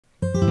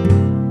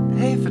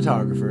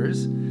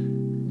photographers.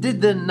 Did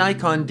the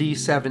Nikon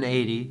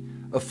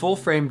D780, a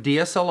full-frame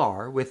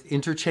DSLR with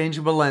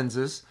interchangeable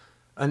lenses,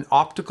 an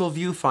optical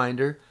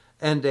viewfinder,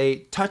 and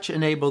a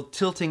touch-enabled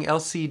tilting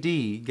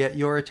LCD get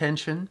your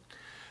attention?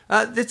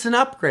 It's an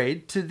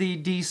upgrade to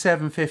the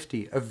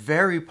D750, a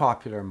very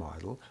popular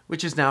model,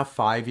 which is now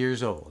 5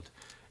 years old.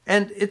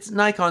 And it's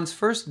Nikon's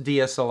first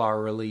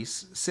DSLR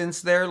release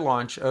since their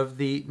launch of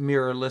the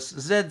mirrorless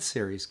Z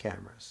series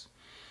cameras.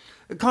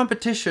 The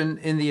competition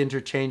in the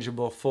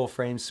interchangeable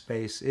full-frame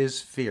space is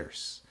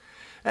fierce.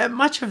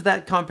 Much of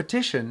that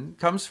competition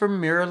comes from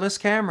mirrorless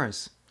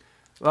cameras.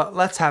 Well,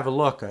 let's have a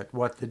look at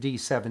what the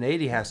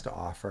D780 has to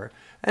offer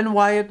and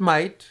why it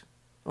might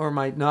or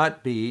might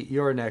not be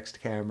your next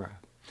camera.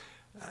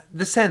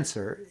 The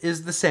sensor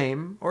is the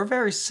same or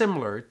very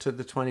similar to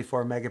the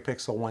 24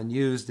 megapixel one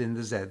used in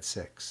the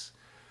Z6.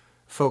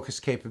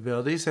 Focus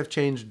capabilities have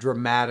changed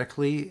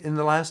dramatically in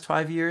the last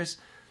 5 years.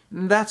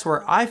 That's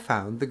where I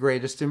found the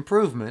greatest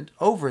improvement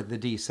over the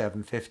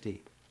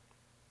D750.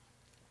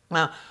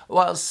 Now,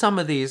 while some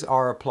of these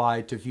are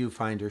applied to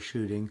viewfinder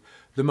shooting,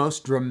 the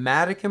most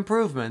dramatic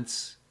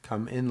improvements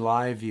come in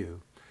live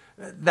view.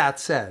 That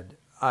said,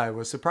 I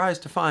was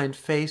surprised to find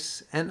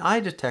face and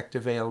eye detect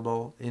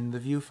available in the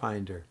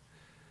viewfinder.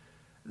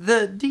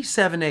 The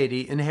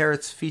D780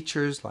 inherits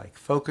features like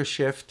focus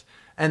shift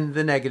and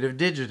the negative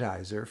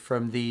digitizer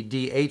from the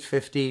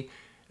D850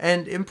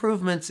 and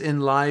improvements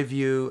in live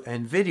view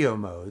and video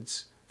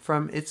modes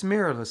from its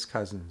mirrorless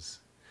cousins.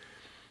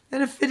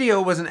 And if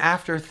video was an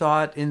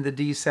afterthought in the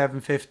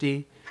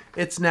D750,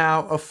 it's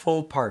now a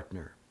full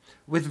partner,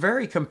 with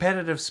very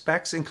competitive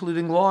specs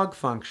including log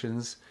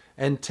functions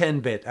and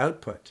 10-bit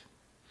output.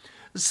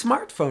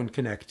 Smartphone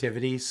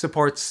connectivity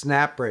supports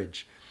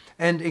SnapBridge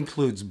and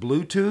includes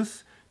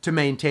Bluetooth to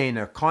maintain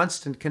a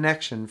constant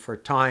connection for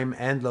time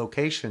and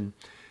location,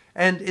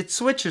 and it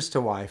switches to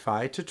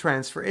Wi-Fi to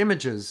transfer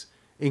images,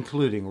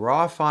 including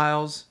RAW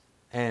files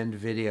and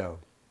video.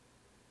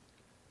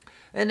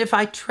 And if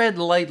I tread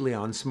lightly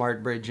on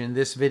SmartBridge in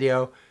this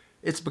video,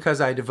 it's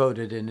because I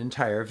devoted an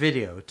entire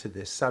video to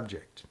this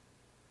subject.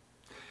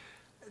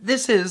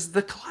 This is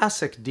the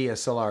classic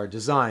DSLR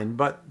design,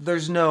 but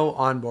there's no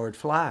onboard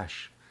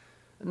flash.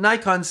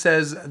 Nikon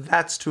says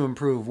that's to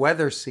improve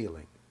weather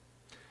sealing.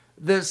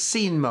 The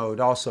scene mode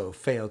also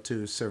failed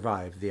to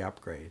survive the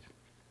upgrade.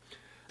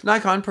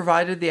 Nikon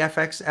provided the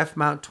FX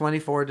f-mount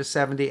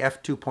 24-70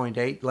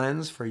 f2.8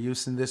 lens for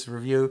use in this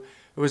review.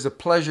 It was a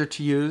pleasure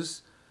to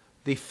use.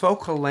 The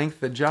focal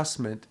length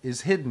adjustment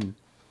is hidden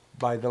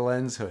by the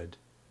lens hood.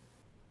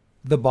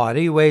 The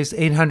body weighs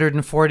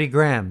 840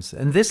 grams,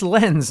 and this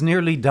lens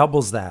nearly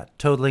doubles that,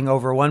 totaling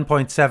over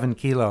 1.7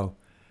 kilo.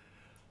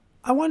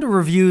 I want to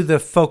review the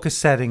focus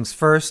settings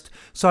first,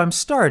 so I'm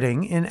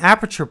starting in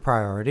aperture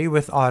priority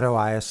with auto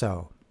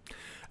ISO.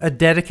 A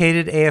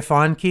dedicated AF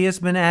on key has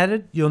been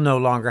added. You'll no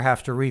longer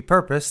have to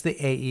repurpose the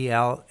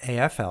AEL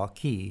AFL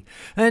key.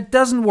 And it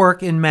doesn't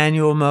work in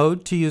manual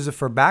mode. To use it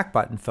for back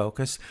button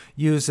focus,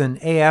 use an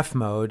AF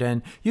mode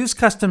and use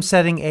custom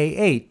setting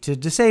A8 to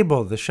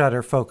disable the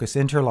shutter focus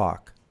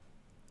interlock.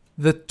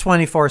 The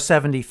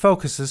 2470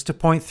 focuses to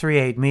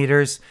 0.38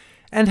 meters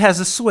and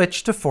has a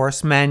switch to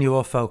force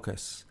manual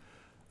focus.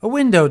 A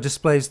window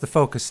displays the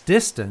focus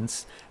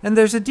distance, and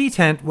there's a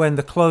detent when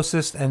the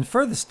closest and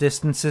furthest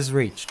distance is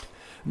reached.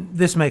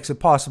 This makes it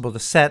possible to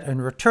set and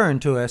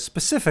return to a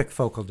specific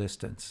focal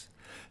distance.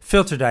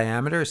 Filter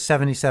diameter is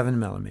 77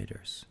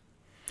 millimeters.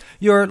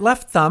 Your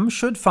left thumb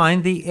should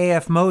find the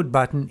AF mode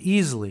button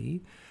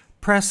easily.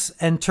 Press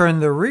and turn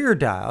the rear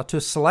dial to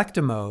select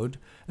a mode,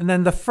 and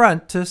then the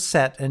front to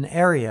set an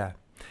area.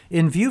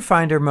 In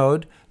viewfinder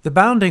mode, the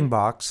bounding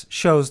box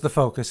shows the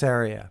focus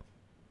area.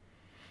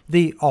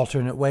 The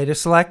alternate way to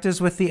select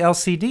is with the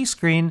LCD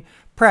screen.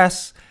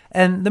 Press,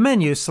 and the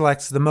menu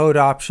selects the mode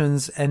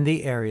options and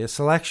the area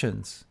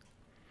selections.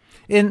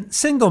 In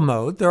single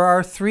mode, there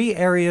are 3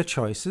 area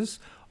choices: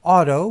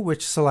 Auto,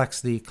 which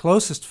selects the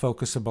closest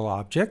focusable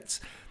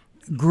objects;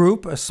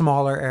 Group, a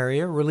smaller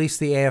area, release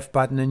the AF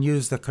button and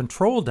use the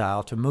control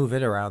dial to move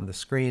it around the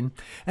screen;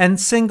 and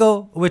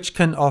Single, which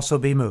can also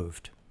be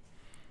moved.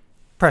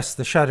 Press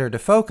the shutter to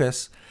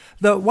focus.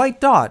 The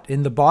white dot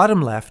in the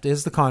bottom left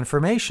is the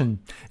confirmation,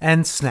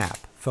 and Snap.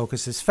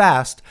 Focus is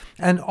fast,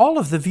 and all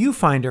of the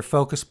viewfinder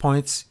focus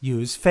points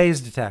use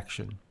phase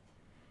detection.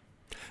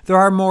 There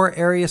are more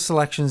area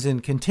selections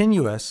in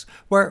continuous,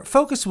 where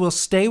focus will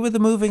stay with the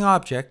moving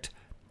object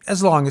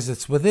as long as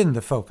it's within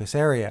the focus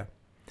area.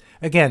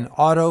 Again,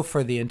 auto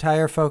for the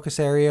entire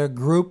focus area,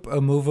 group a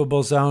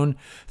movable zone,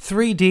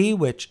 3D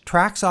which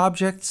tracks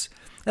objects,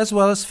 as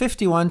well as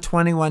 51,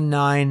 21,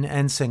 9,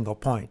 and single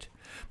point.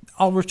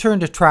 I'll return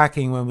to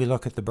tracking when we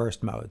look at the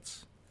burst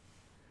modes.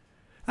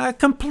 A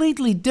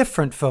completely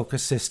different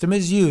focus system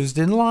is used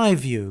in live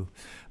view,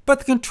 but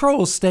the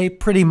controls stay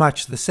pretty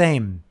much the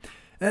same.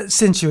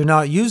 Since you're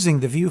not using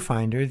the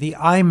viewfinder, the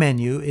eye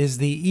menu is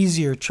the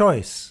easier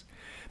choice.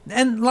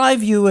 And live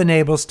view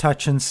enables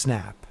touch and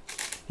snap.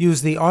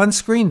 Use the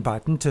on-screen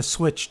button to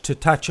switch to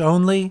touch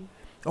only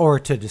or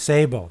to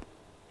disable.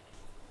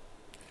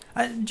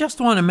 I just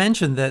want to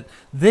mention that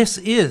this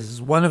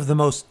is one of the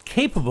most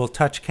capable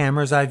touch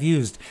cameras I've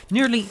used.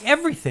 Nearly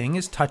everything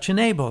is touch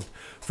enabled,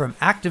 from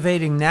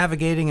activating,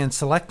 navigating, and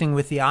selecting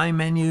with the eye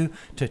menu,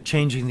 to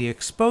changing the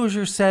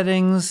exposure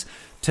settings,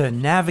 to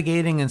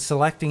navigating and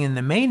selecting in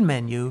the main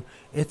menu.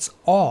 It's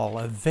all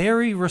a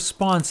very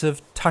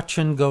responsive touch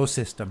and go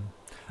system.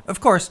 Of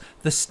course,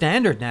 the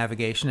standard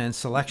navigation and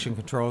selection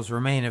controls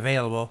remain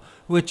available,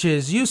 which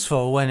is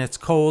useful when it's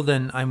cold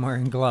and I'm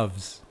wearing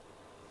gloves.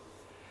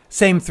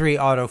 Same 3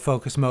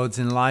 autofocus modes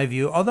in live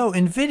view, although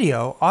in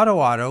video,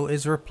 auto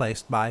is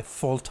replaced by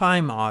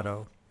full-time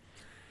auto.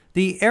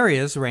 The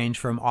areas range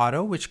from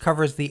auto, which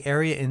covers the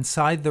area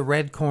inside the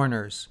red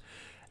corners,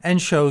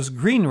 and shows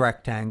green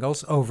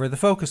rectangles over the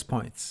focus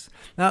points.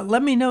 Now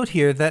let me note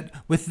here that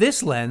with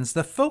this lens,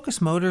 the focus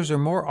motors are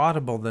more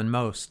audible than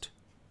most.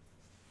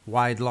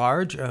 Wide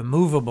large, a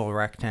movable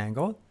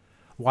rectangle.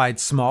 Wide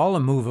small, a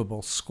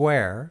movable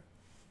square.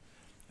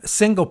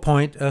 Single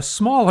point, a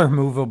smaller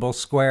movable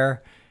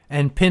square.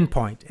 And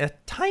pinpoint, a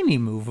tiny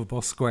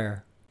movable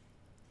square.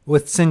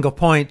 With single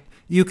point,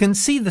 you can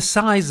see the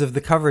size of the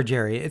coverage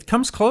area. It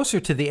comes closer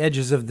to the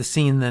edges of the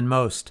scene than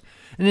most.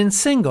 And in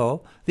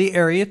single, the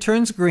area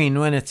turns green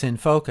when it's in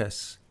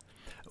focus.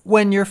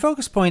 When your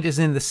focus point is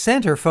in the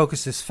center,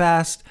 focus is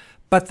fast,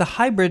 but the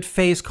hybrid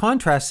phase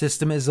contrast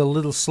system is a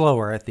little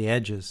slower at the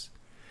edges.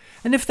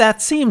 And if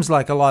that seems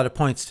like a lot of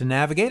points to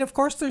navigate, of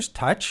course there's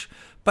touch,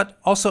 but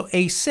also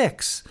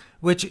A6,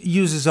 which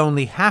uses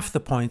only half the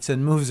points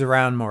and moves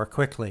around more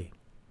quickly.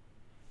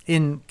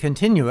 In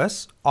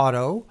continuous,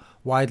 auto,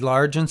 wide,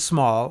 large, and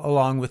small,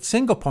 along with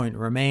single point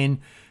remain.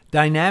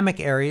 Dynamic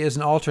area is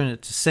an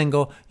alternate to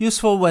single,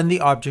 useful when the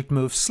object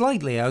moves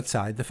slightly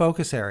outside the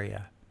focus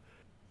area.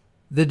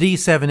 The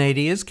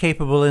D780 is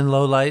capable in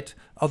low light,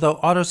 although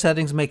auto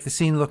settings make the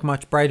scene look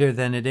much brighter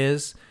than it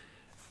is.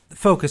 The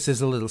focus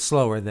is a little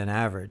slower than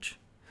average.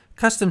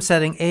 Custom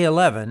setting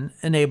A11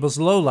 enables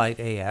low light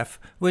AF,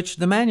 which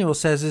the manual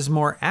says is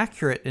more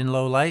accurate in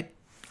low light.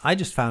 I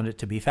just found it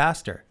to be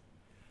faster.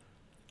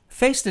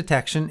 Face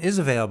detection is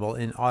available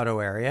in auto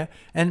area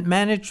and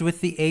managed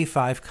with the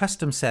A5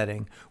 custom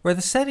setting, where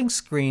the settings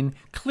screen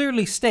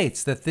clearly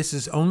states that this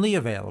is only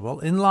available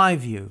in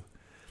live view.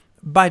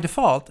 By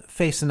default,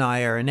 face and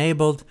eye are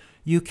enabled.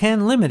 You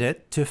can limit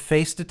it to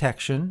face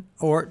detection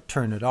or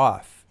turn it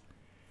off.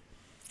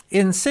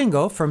 In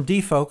single, from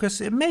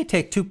defocus, it may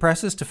take 2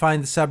 presses to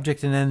find the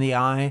subject and then the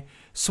eye.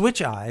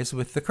 Switch eyes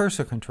with the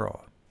cursor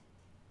control.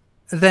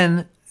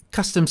 Then,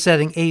 custom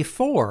setting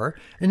A4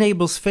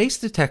 enables face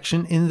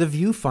detection in the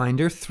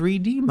viewfinder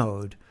 3D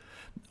mode.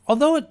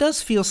 Although it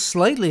does feel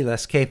slightly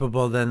less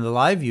capable than the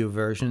live view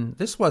version,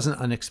 this was an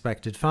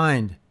unexpected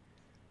find.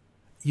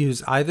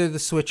 Use either the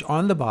switch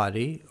on the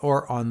body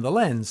or on the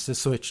lens to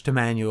switch to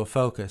manual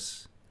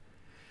focus.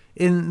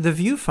 In the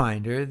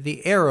viewfinder,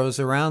 the arrows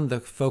around the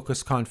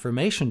focus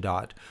confirmation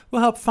dot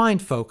will help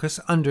find focus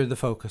under the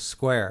focus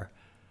square.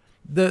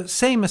 The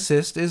same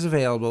assist is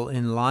available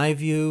in live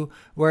view,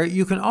 where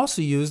you can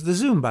also use the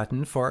zoom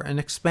button for an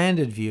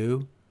expanded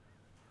view,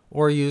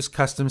 or use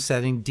custom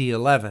setting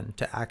D11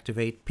 to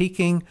activate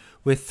peaking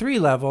with 3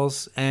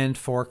 levels and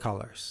 4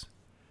 colors.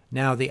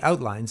 Now the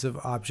outlines of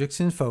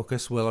objects in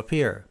focus will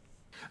appear.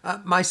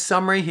 My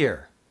summary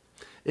here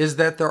is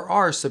that there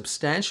are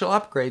substantial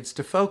upgrades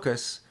to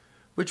focus,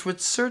 which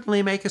would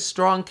certainly make a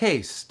strong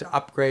case to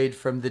upgrade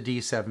from the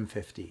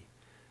D750.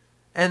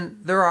 And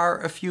there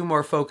are a few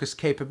more focus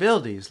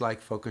capabilities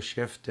like focus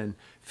shift and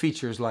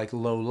features like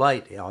low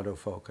light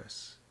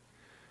autofocus.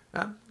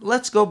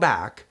 Let's go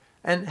back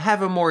and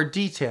have a more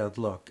detailed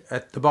look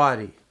at the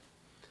body.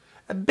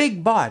 A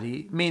big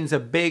body means a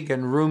big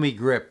and roomy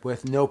grip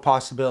with no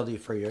possibility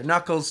for your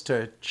knuckles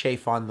to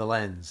chafe on the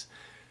lens.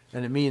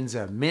 And it means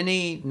a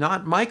mini,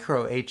 not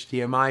micro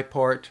HDMI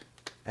port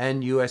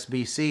and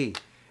USB-C.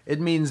 It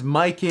means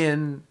mic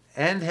in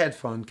and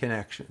headphone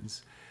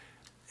connections.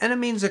 And it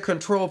means a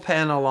control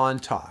panel on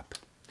top,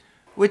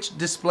 which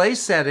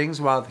displays settings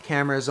while the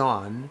camera is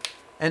on,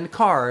 and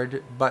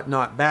card but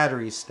not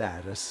battery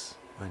status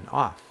when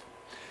off.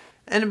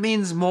 And it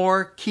means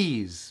more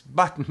keys,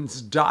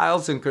 buttons,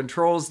 dials, and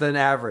controls than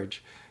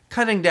average,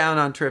 cutting down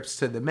on trips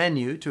to the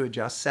menu to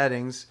adjust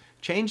settings,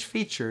 change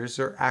features,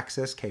 or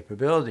access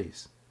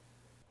capabilities.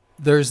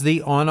 There's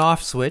the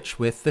on-off switch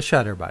with the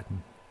shutter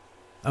button,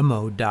 a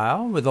mode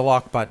dial with a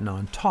lock button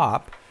on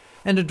top,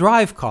 and a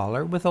drive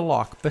collar with a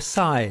lock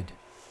beside.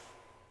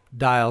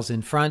 Dials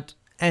in front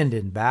and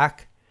in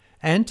back,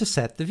 and to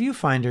set the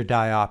viewfinder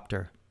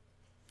diopter.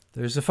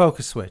 There's a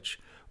focus switch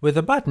with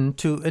a button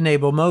to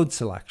enable mode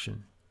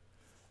selection.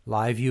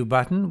 Live view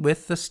button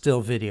with the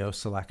still video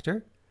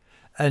selector.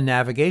 A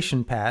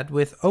navigation pad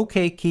with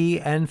OK key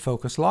and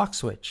focus lock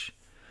switch.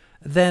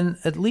 Then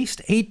at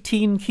least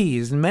 18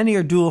 keys, and many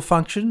are dual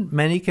function,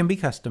 many can be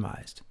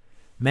customized.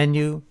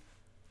 Menu,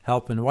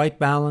 help and white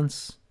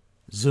balance,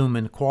 zoom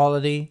and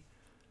quality,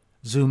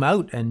 zoom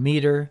out and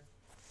meter,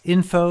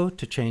 info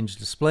to change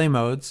display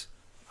modes,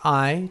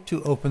 I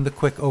to open the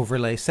quick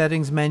overlay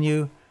settings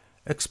menu,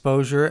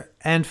 exposure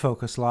and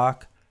focus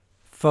lock,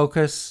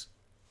 focus,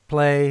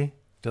 play,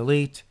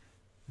 delete,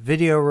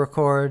 video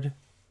record,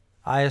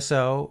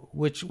 ISO,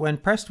 which when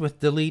pressed with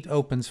delete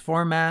opens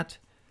format,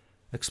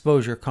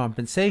 exposure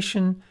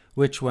compensation,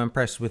 which when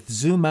pressed with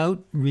zoom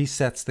out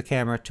resets the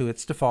camera to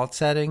its default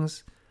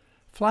settings,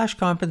 flash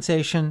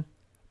compensation,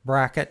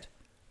 bracket,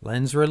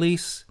 lens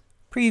release,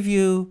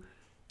 preview,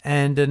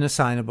 and an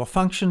assignable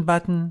function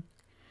button.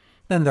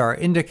 Then there are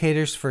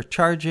indicators for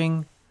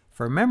charging,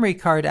 for memory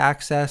card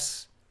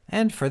access,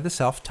 and for the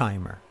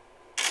self-timer.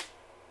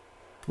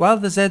 While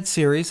the Z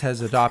series has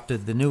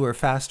adopted the newer,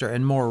 faster,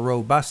 and more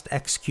robust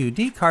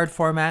XQD card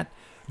format,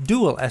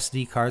 dual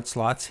SD card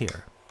slots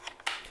here.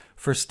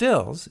 For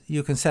stills,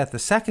 you can set the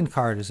second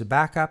card as a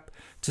backup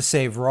to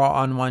save RAW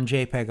on one,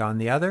 JPEG on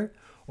the other,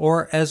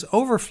 or as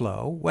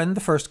overflow when the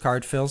first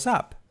card fills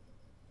up.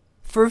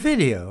 For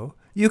video,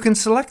 you can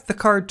select the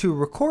card to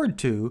record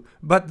to,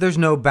 but there's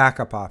no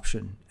backup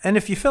option. And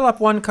if you fill up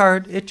one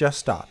card, it just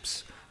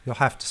stops. You'll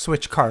have to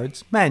switch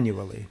cards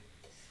manually.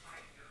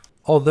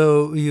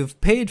 Although you've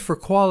paid for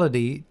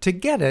quality, to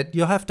get it,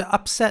 you'll have to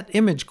upset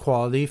image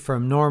quality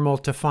from normal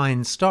to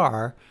fine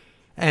star,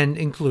 and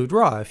include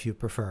RAW if you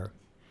prefer.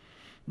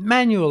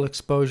 Manual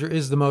exposure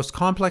is the most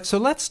complex, so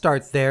let's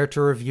start there to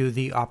review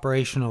the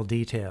operational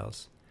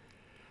details.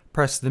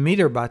 Press the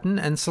meter button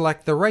and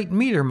select the right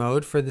meter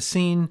mode for the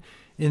scene.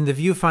 In the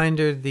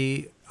viewfinder,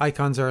 the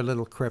icons are a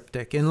little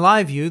cryptic. In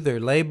live view,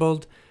 they're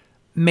labeled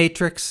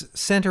matrix,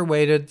 center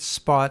weighted,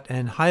 spot,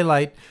 and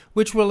highlight,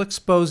 which will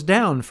expose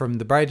down from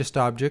the brightest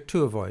object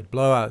to avoid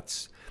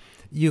blowouts.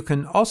 You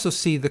can also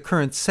see the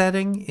current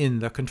setting in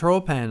the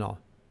control panel.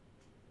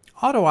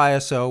 Auto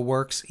ISO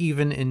works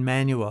even in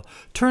manual.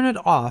 Turn it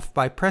off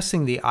by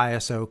pressing the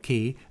ISO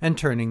key and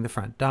turning the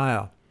front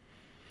dial.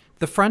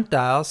 The front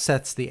dial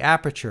sets the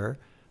aperture,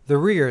 the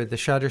rear the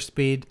shutter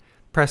speed.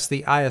 Press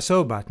the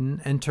ISO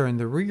button and turn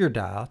the rear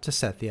dial to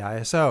set the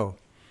ISO.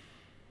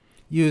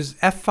 Use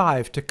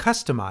F5 to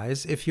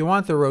customize if you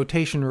want the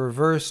rotation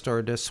reversed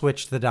or to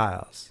switch the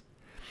dials.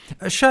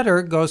 A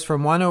shutter goes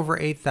from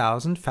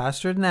 1/8000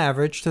 faster than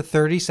average to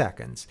 30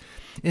 seconds.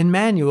 In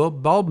manual,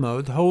 bulb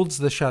mode holds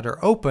the shutter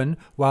open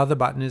while the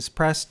button is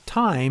pressed.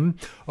 Time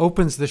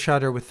opens the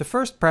shutter with the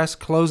first press,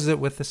 closes it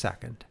with the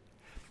second.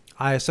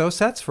 ISO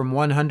sets from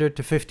 100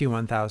 to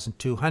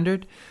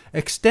 51,200.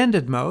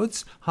 Extended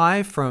modes,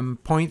 high from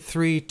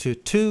 0.3 to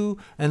 2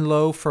 and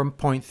low from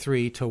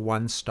 0.3 to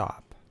 1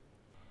 stop.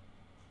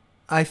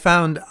 I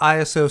found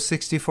ISO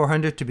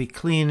 6400 to be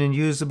clean and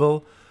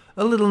usable.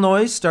 A little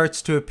noise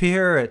starts to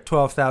appear at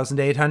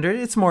 12,800.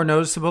 It's more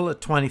noticeable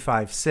at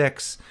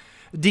 25.6.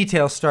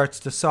 Detail starts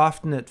to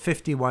soften at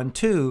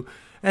 51.2.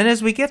 And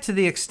as we get to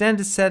the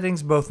extended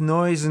settings, both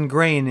noise and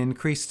grain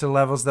increase to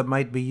levels that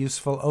might be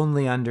useful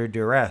only under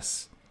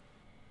duress.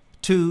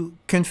 To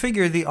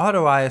configure the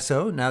auto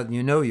ISO, now that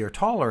you know your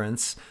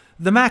tolerance,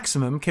 the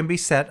maximum can be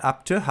set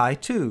up to high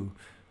 2.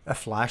 A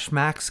flash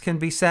max can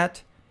be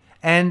set,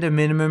 and a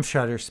minimum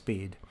shutter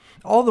speed.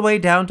 All the way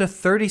down to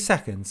 30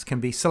 seconds can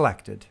be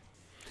selected.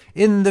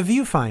 In the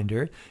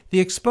viewfinder, the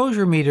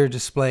exposure meter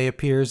display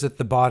appears at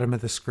the bottom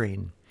of the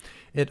screen.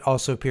 It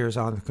also appears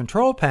on the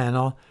control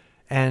panel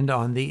and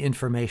on the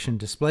information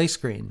display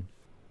screen.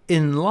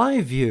 In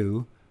live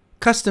view,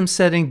 custom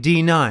setting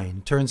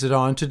D9 turns it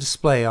on to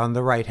display on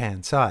the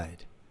right-hand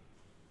side.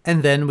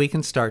 And then we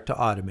can start to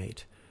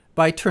automate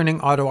by turning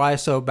Auto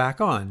ISO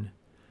back on.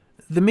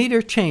 The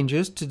meter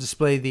changes to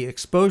display the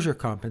exposure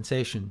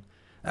compensation.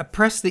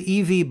 Press the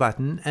EV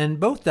button and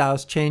both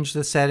dials change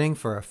the setting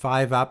for a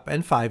 5 up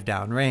and 5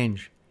 down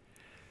range.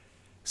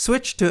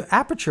 Switch to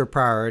aperture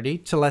priority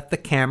to let the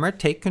camera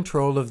take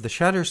control of the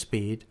shutter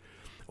speed,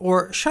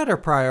 or shutter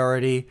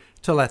priority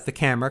to let the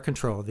camera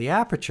control the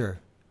aperture.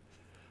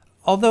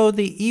 Although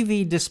the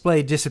EV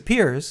display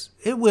disappears,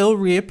 it will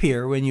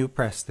reappear when you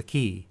press the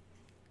key.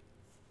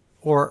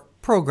 Or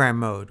program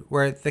mode,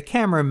 where the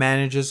camera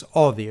manages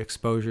all the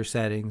exposure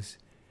settings.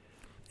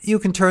 You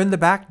can turn the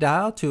back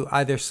dial to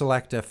either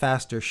select a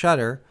faster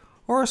shutter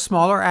or a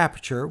smaller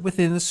aperture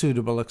within the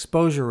suitable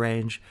exposure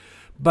range,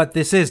 but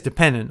this is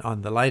dependent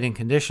on the lighting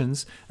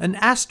conditions. An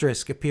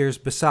asterisk appears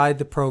beside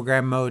the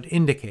program mode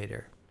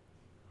indicator.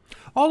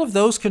 All of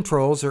those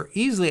controls are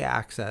easily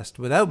accessed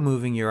without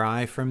moving your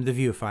eye from the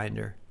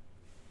viewfinder.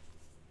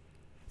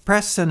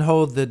 Press and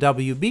hold the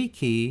WB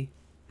key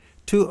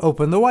to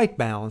open the white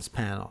balance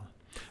panel.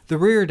 The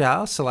rear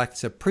dial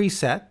selects a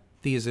preset,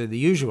 these are the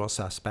usual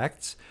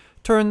suspects.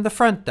 Turn the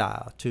front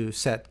dial to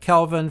set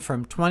Kelvin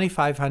from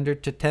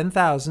 2500 to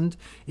 10,000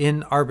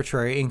 in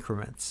arbitrary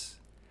increments.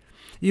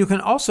 You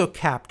can also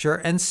capture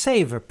and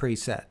save a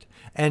preset,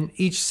 and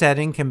each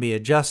setting can be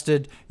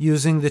adjusted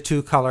using the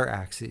two color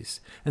axes.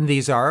 And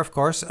these are, of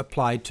course,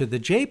 applied to the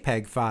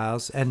JPEG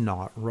files and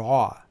not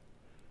RAW.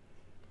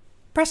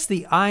 Press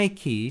the I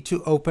key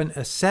to open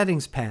a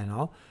settings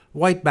panel.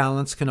 White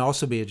balance can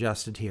also be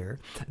adjusted here.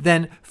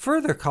 Then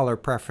further color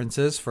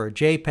preferences for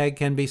JPEG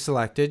can be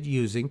selected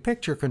using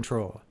picture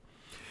control.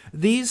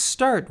 These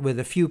start with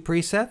a few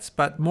presets,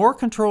 but more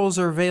controls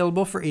are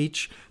available for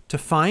each to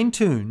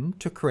fine-tune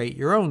to create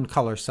your own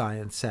color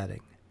science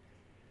setting.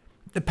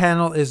 The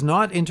panel is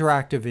not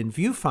interactive in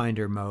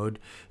viewfinder mode.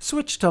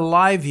 Switch to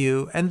live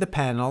view and the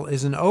panel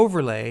is an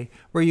overlay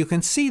where you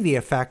can see the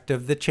effect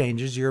of the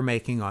changes you're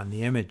making on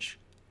the image.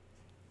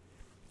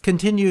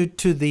 Continue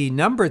to the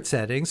numbered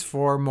settings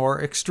for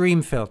more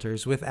extreme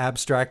filters with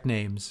abstract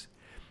names.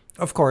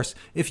 Of course,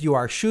 if you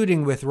are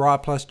shooting with RAW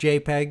plus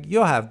JPEG,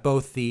 you'll have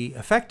both the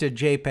affected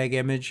JPEG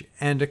image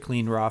and a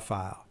clean RAW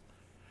file.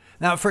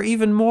 Now, for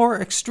even more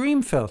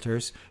extreme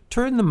filters,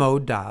 turn the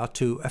mode dial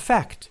to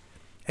Effect.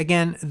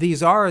 Again,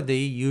 these are the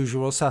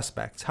usual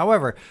suspects.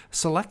 However,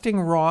 selecting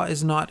RAW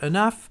is not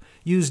enough.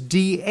 Use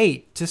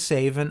D8 to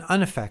save an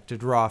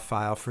unaffected RAW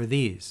file for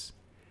these.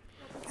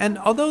 And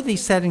although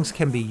these settings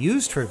can be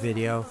used for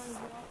video,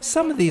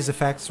 some of these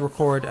effects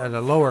record at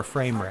a lower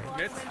frame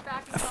rate.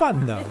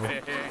 Fun though.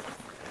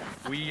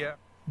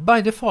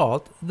 By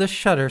default, the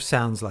shutter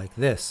sounds like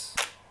this.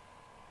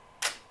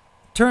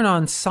 Turn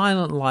on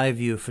Silent Live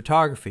View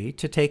Photography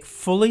to take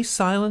fully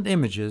silent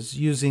images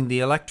using the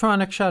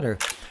electronic shutter,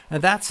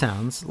 and that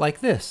sounds like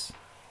this.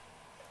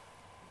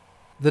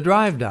 The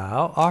drive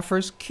dial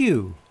offers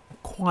Q,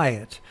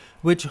 Quiet,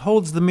 which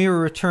holds the mirror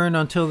return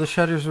until the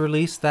shutter is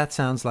released. That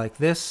sounds like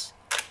this.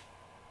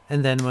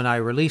 And then when I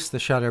release the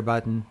shutter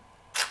button,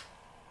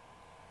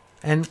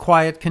 and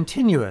Quiet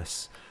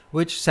Continuous,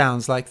 which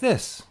sounds like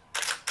this.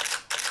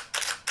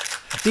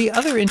 The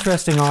other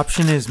interesting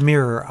option is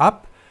Mirror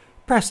Up.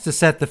 Press to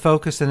set the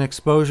focus and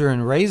exposure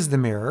and raise the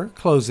mirror,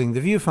 closing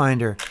the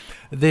viewfinder.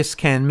 This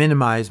can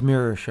minimize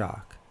mirror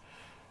shock.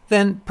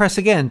 Then press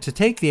again to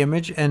take the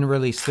image and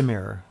release the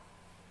mirror.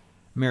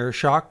 Mirror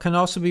shock can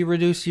also be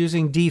reduced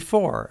using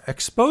D4,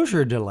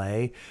 exposure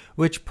delay,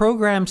 which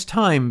programs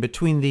time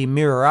between the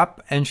mirror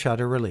up and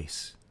shutter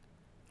release.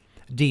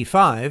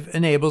 D5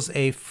 enables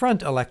a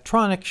front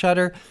electronic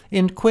shutter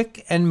in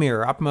quick and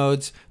mirror up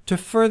modes to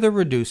further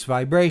reduce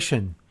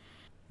vibration.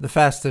 The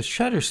fastest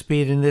shutter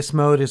speed in this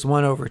mode is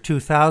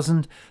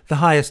 1/2000. The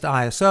highest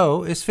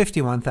ISO is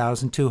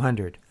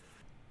 51,200.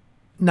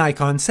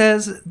 Nikon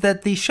says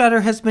that the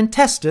shutter has been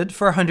tested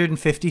for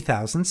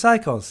 150,000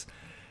 cycles.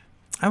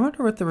 I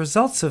wonder what the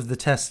results of the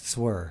tests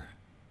were.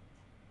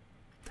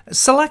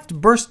 Select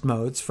burst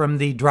modes from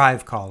the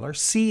drive collar.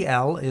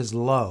 CL is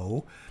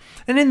low.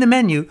 And in the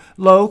menu,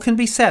 low can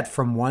be set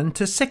from 1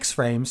 to 6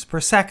 frames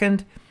per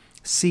second.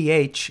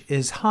 CH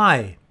is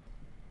high.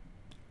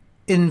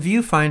 In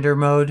viewfinder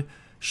mode,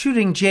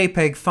 shooting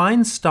JPEG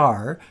fine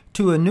star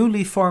to a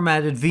newly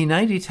formatted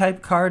V90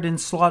 type card in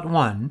slot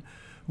 1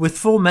 with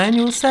full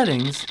manual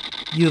settings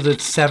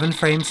yielded 7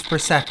 frames per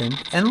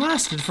second and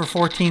lasted for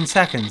 14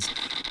 seconds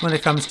when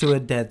it comes to a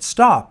dead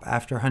stop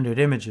after 100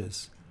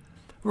 images.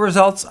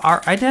 Results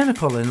are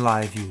identical in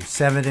live view.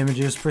 7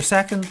 images per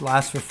second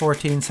lasts for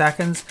 14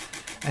 seconds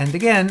and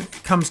again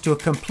comes to a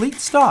complete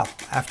stop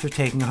after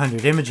taking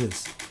 100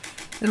 images.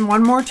 And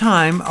one more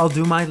time, I'll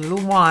do my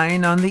little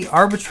whine on the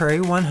arbitrary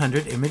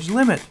 100 image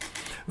limit.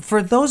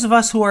 For those of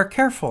us who are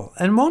careful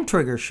and won't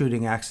trigger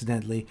shooting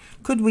accidentally,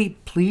 could we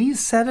please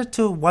set it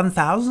to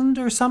 1000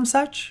 or some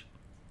such?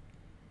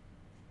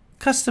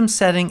 Custom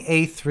setting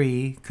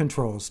A3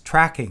 controls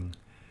tracking.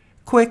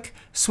 Quick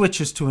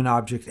switches to an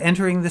object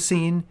entering the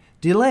scene.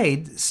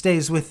 Delayed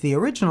stays with the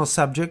original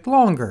subject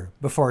longer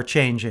before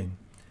changing.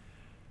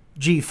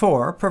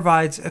 G4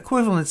 provides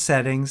equivalent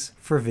settings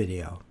for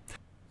video.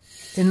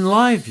 In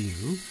live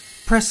view,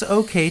 press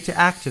OK to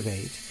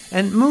activate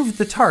and move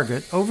the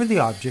target over the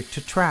object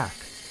to track.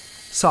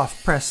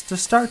 Soft press to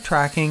start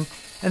tracking,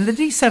 and the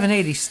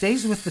D780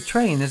 stays with the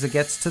train as it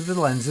gets to the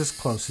lens's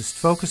closest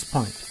focus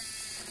point.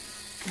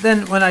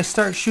 Then when I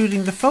start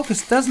shooting, the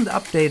focus doesn't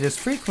update as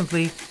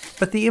frequently,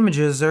 but the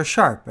images are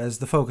sharp as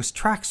the focus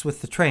tracks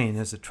with the train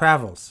as it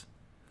travels.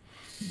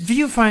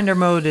 Viewfinder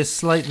mode is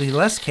slightly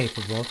less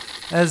capable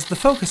as the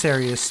focus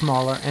area is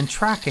smaller and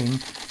tracking,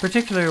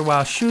 particularly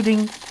while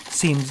shooting,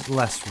 seems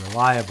less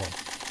reliable.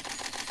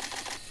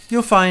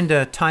 You'll find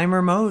a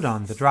timer mode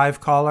on the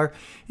drive collar.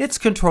 It's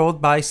controlled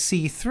by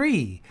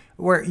C3,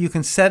 where you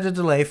can set a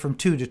delay from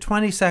 2 to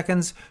 20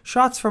 seconds,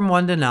 shots from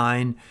 1 to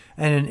 9,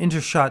 and an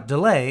intershot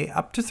delay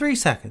up to 3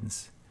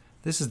 seconds.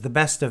 This is the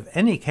best of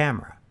any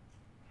camera.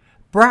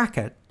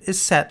 Bracket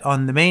is set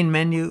on the main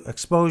menu,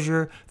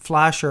 exposure,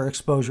 flash or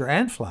exposure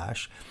and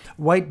flash,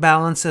 white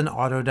balance and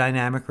auto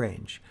dynamic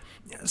range.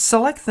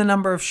 Select the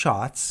number of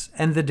shots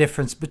and the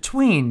difference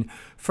between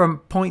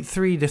from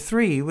 0.3 to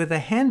 3 with a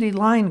handy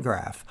line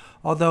graph,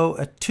 although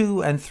at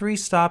 2 and 3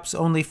 stops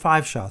only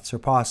 5 shots are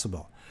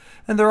possible.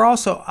 And there are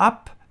also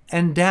up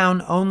and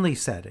down only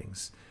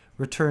settings.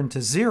 Return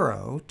to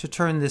 0 to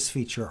turn this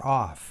feature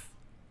off.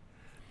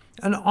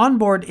 An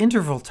onboard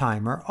interval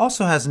timer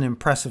also has an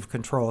impressive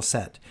control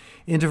set.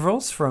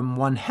 Intervals from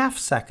 1/2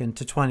 second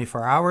to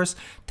 24 hours,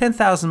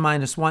 10,000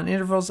 - 1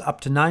 intervals up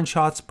to 9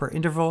 shots per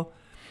interval,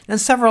 and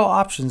several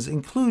options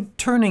include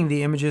turning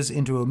the images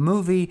into a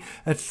movie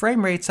at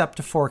frame rates up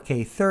to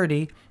 4K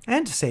 30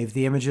 and to save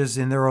the images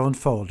in their own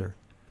folder.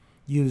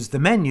 Use the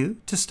menu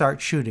to start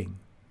shooting.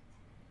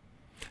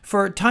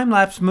 For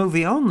time-lapse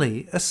movie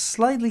only, a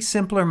slightly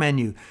simpler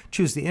menu.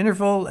 Choose the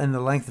interval and the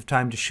length of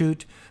time to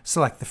shoot,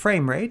 select the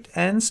frame rate,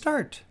 and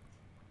start.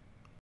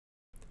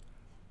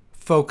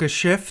 Focus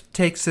Shift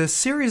takes a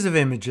series of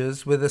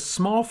images with a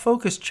small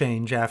focus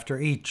change after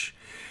each.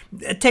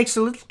 It takes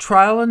a little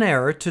trial and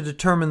error to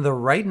determine the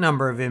right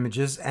number of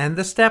images and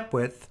the step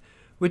width,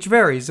 which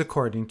varies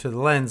according to the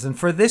lens. And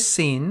for this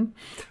scene,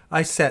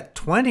 I set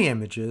 20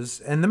 images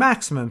and the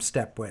maximum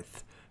step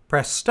width.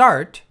 Press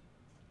Start,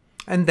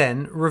 and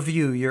then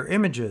review your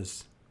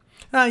images.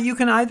 You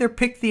can either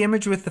pick the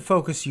image with the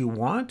focus you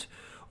want,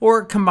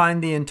 or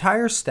combine the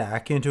entire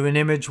stack into an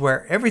image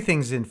where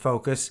everything's in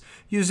focus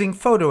using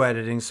photo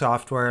editing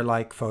software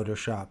like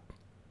Photoshop.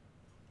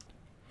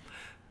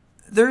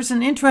 There's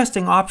an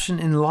interesting option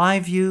in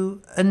Live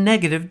View, a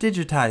negative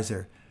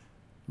digitizer.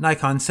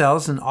 Nikon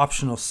sells an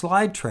optional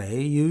slide tray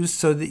used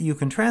so that you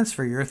can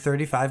transfer your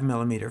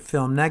 35mm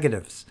film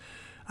negatives.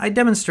 I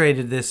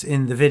demonstrated this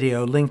in the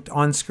video linked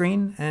on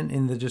screen and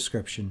in the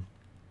description.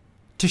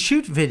 To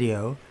shoot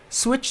video,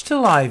 switch to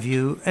Live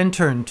View and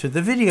turn to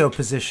the video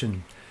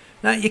position.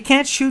 Now, you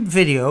can't shoot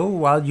video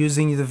while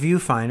using the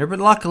viewfinder, but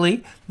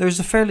luckily there's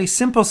a fairly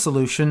simple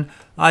solution.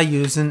 I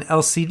use an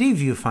LCD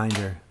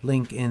viewfinder,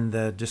 link in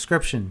the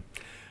description.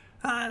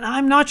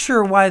 I'm not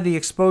sure why the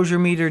exposure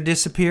meter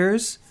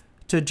disappears.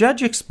 To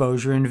judge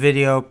exposure in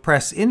video,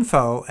 press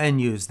Info and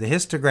use the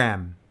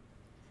histogram.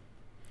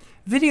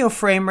 Video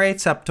frame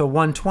rates up to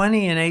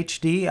 120 in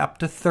HD, up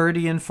to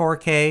 30 in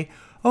 4K,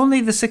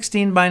 only the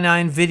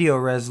 16:9 video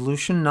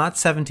resolution, not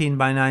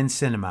 17:9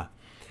 cinema.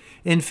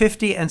 In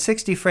 50 and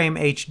 60 frame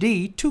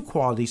HD, two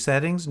quality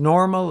settings,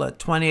 normal at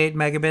 28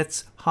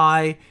 megabits,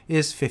 high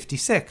is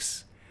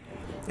 56.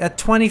 At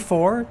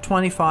 24,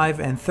 25,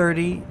 and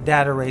 30,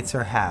 data rates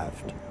are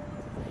halved.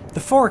 The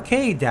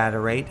 4K data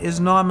rate is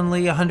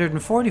nominally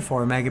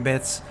 144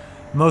 megabits.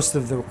 Most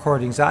of the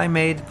recordings I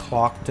made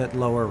clocked at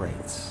lower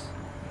rates.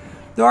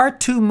 There are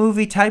two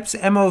movie types,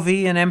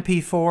 MOV and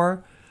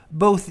MP4.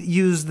 Both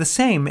use the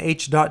same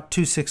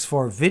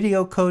H.264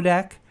 video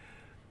codec.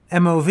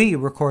 MOV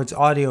records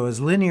audio as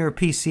linear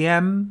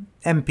PCM.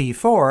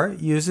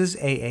 MP4 uses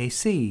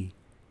AAC.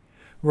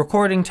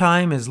 Recording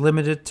time is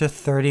limited to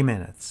 30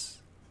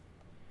 minutes.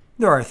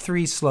 There are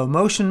 3 slow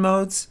motion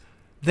modes.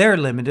 They're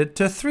limited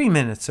to 3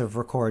 minutes of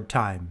record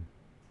time.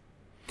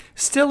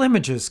 Still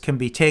images can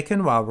be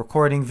taken while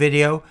recording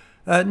video,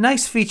 a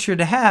nice feature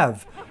to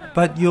have,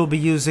 but you'll be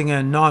using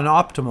a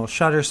non-optimal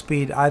shutter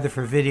speed either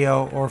for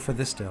video or for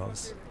the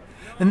stills.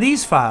 And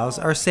these files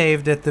are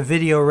saved at the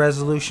video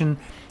resolution,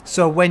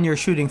 so when you're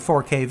shooting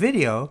 4K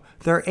video,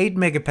 they're 8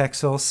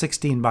 megapixel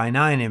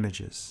 16:9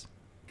 images.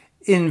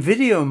 In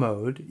video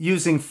mode,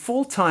 using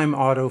full-time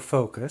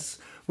autofocus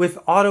with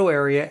auto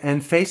area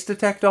and face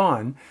detect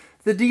on,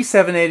 the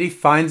D780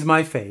 finds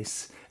my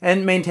face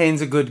and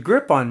maintains a good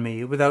grip on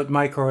me without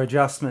micro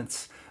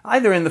adjustments,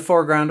 either in the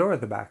foreground or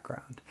the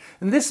background.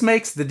 And this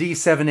makes the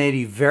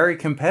D780 very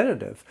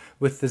competitive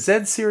with the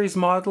Z series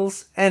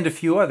models and a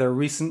few other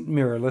recent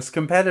mirrorless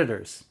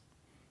competitors.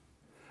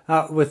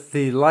 With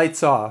the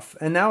lights off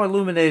and now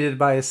illuminated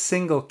by a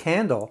single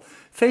candle,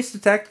 face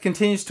detect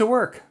continues to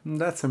work.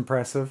 That's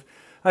impressive.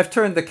 I've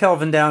turned the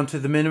Kelvin down to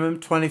the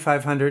minimum,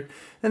 2500,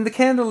 and the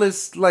candle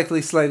is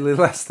likely slightly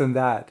less than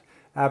that.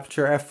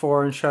 Aperture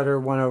f4 and shutter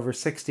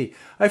 1/60.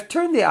 I've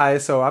turned the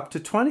ISO up to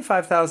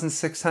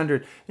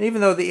 25,600, and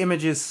even though the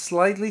image is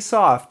slightly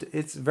soft,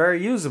 it's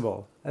very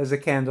usable as a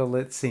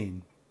candlelit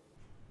scene.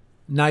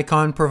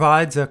 Nikon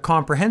provides a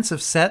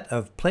comprehensive set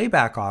of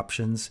playback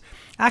options.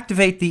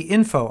 Activate the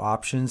info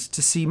options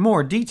to see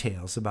more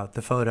details about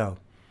the photo.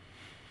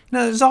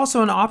 Now, there's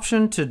also an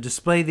option to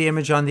display the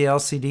image on the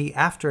LCD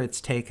after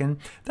it's taken.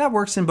 That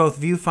works in both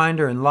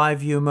viewfinder and live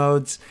view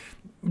modes,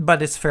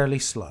 but it's fairly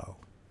slow.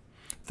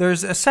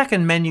 There's a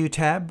second menu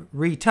tab,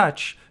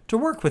 Retouch, to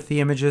work with the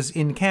images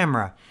in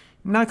camera.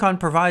 Nikon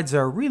provides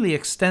a really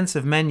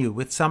extensive menu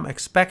with some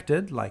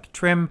expected, like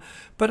trim,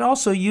 but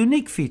also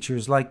unique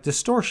features like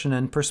distortion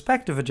and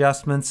perspective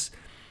adjustments,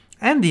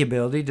 and the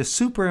ability to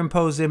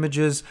superimpose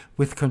images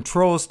with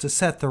controls to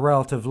set the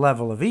relative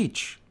level of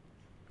each.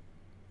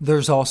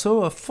 There's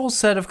also a full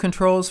set of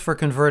controls for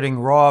converting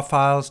RAW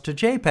files to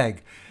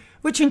JPEG,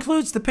 which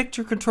includes the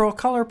picture control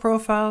color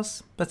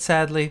profiles, but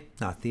sadly,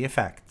 not the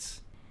effects.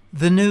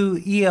 The new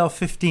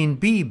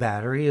EL15B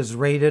battery is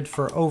rated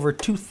for over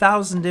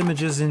 2,000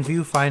 images in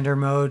viewfinder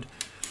mode.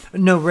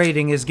 No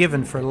rating is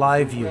given for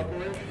live view.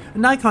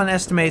 Nikon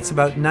estimates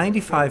about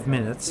 95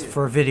 minutes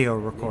for video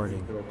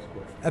recording.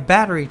 A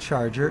battery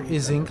charger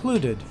is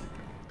included.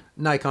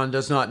 Nikon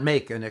does not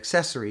make an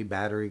accessory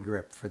battery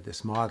grip for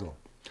this model.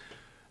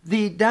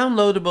 The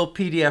downloadable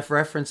PDF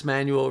reference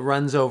manual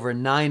runs over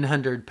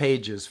 900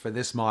 pages for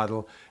this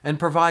model and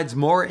provides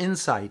more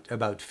insight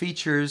about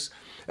features,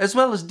 as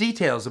well as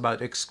details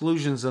about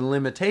exclusions and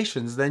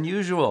limitations than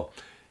usual.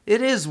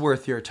 It is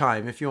worth your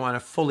time if you want to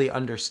fully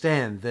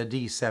understand the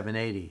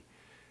D780.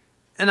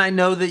 And I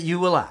know that you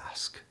will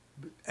ask.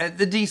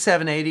 The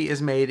D780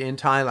 is made in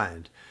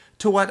Thailand,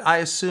 to what I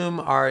assume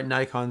are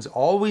Nikon's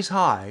always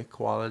high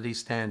quality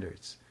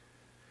standards.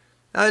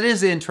 Now, it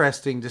is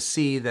interesting to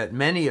see that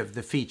many of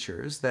the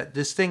features that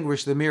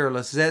distinguish the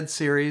mirrorless Z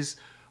series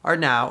are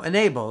now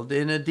enabled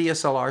in a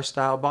DSLR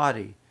style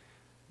body,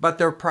 but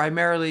they're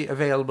primarily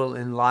available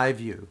in live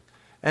view.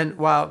 And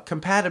while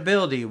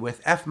compatibility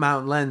with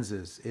f-mount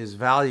lenses is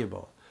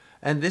valuable,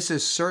 and this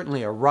is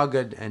certainly a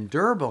rugged and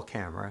durable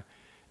camera,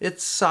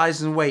 its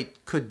size and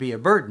weight could be a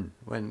burden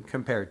when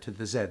compared to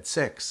the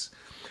Z6.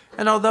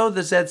 And although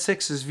the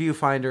Z6's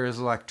viewfinder is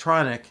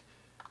electronic,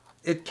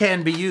 it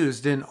can be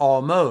used in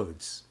all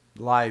modes.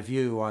 Live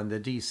view on the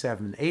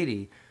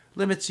D780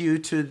 limits you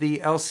to the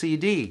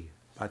LCD,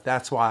 but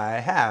that's why I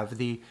have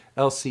the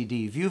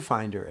LCD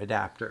viewfinder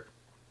adapter.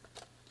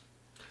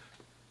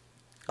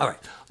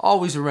 Alright,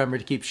 always remember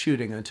to keep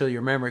shooting until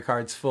your memory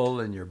card's full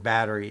and your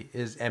battery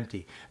is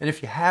empty. And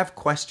if you have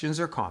questions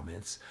or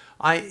comments,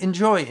 I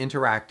enjoy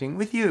interacting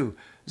with you,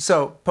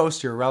 so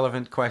post your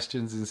relevant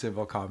questions and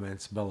civil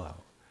comments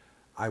below.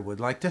 I would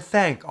like to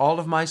thank all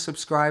of my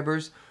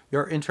subscribers.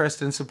 Your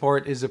interest and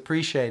support is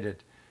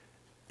appreciated.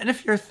 And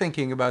if you're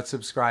thinking about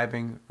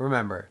subscribing,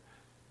 remember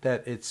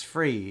that it's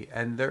free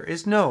and there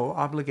is no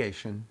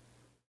obligation.